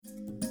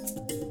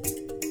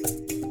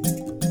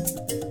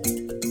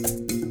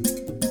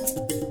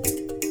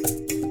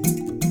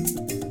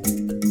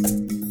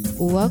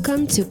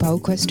Welcome to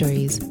Paukwa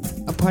Stories,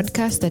 a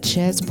podcast that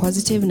shares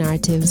positive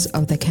narratives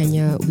of the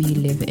Kenya we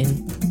live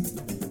in.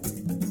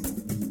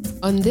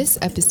 On this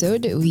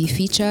episode, we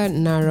feature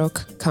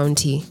Narok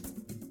County.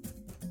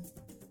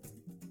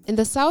 In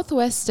the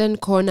southwestern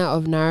corner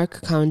of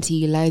Narok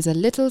County lies a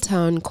little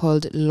town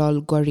called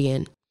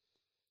Lolgorian.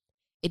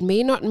 It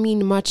may not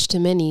mean much to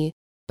many,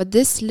 but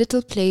this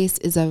little place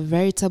is a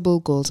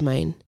veritable gold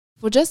mine.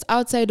 For just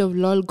outside of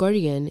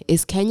Lolgorian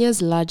is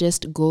Kenya's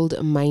largest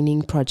gold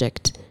mining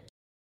project.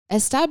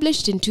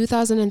 Established in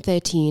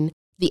 2013,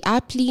 the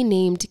aptly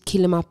named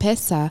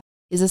Kilimapesa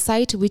is a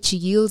site which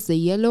yields the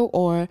yellow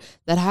ore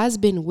that has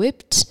been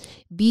whipped,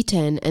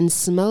 beaten, and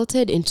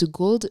smelted into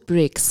gold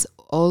bricks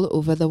all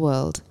over the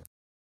world.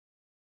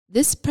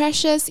 This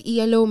precious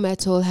yellow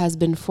metal has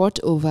been fought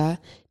over,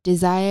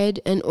 desired,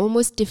 and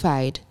almost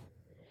defied.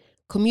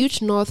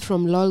 Commute north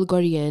from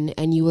Lolgorian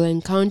and you will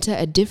encounter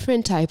a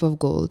different type of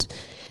gold.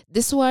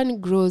 This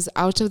one grows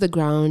out of the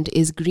ground,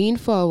 is green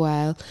for a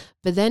while,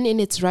 but then in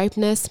its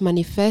ripeness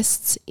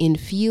manifests in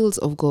fields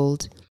of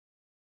gold.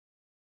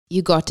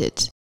 You got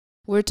it.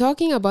 We're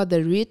talking about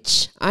the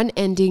rich,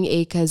 unending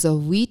acres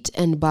of wheat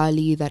and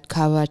barley that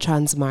cover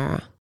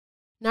Transmara.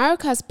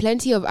 Narok has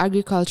plenty of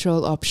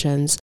agricultural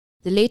options,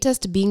 the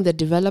latest being the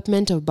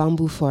development of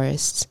bamboo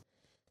forests.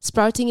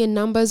 Sprouting in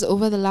numbers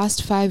over the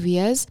last 5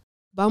 years,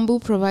 bamboo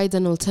provides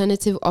an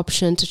alternative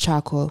option to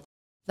charcoal,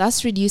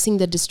 thus reducing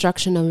the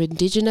destruction of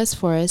indigenous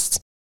forests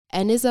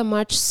and is a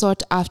much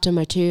sought-after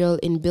material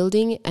in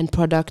building and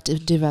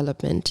product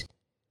development.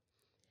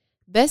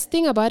 Best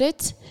thing about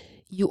it,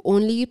 you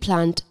only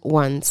plant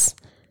once.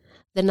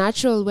 The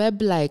natural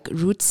web-like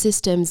root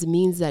systems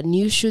means that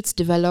new shoots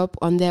develop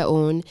on their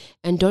own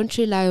and don't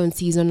rely on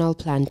seasonal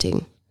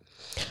planting.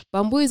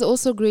 Bamboo is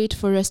also great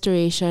for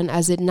restoration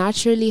as it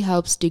naturally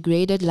helps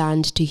degraded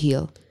land to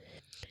heal.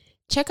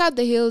 Check out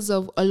the hills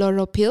of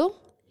Oloropil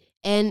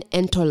and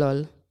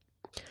Entolol.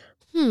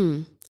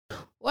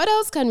 What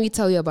else can we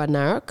tell you about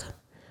Narok?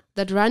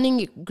 That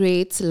running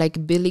greats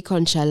like Billy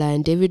Conchala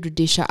and David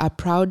Rudisha are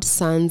proud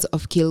sons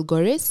of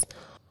Kilgoris?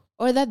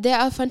 Or that there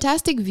are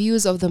fantastic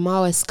views of the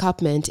Mao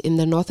Escarpment in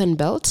the Northern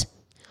Belt?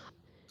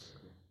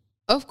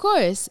 Of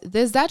course,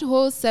 there's that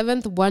whole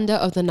seventh wonder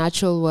of the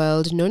natural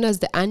world known as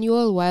the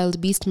annual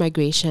wild beast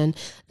migration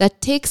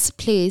that takes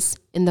place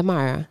in the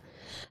Mara.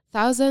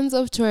 Thousands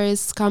of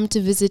tourists come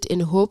to visit in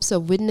hopes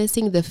of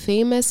witnessing the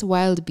famous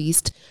wild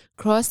beast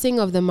crossing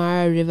of the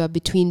Mara River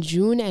between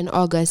June and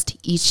August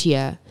each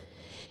year.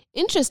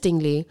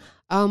 Interestingly,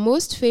 our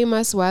most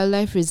famous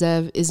wildlife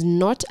reserve is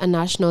not a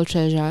national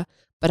treasure,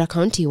 but a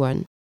county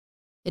one.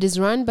 It is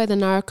run by the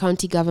Narok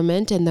County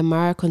government and the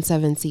Mara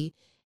Conservancy,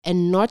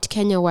 and not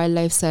Kenya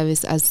Wildlife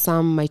Service as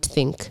some might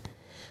think.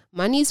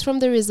 Monies from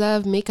the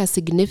reserve make a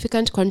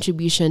significant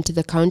contribution to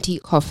the county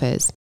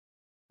coffers.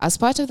 As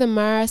part of the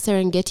Mara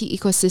Serengeti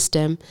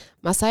ecosystem,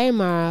 Masai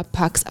Mara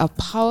packs a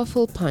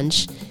powerful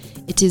punch.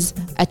 It is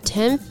a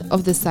tenth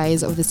of the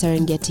size of the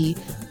Serengeti,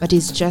 but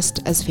is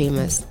just as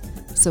famous.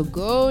 So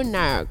go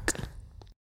Narok!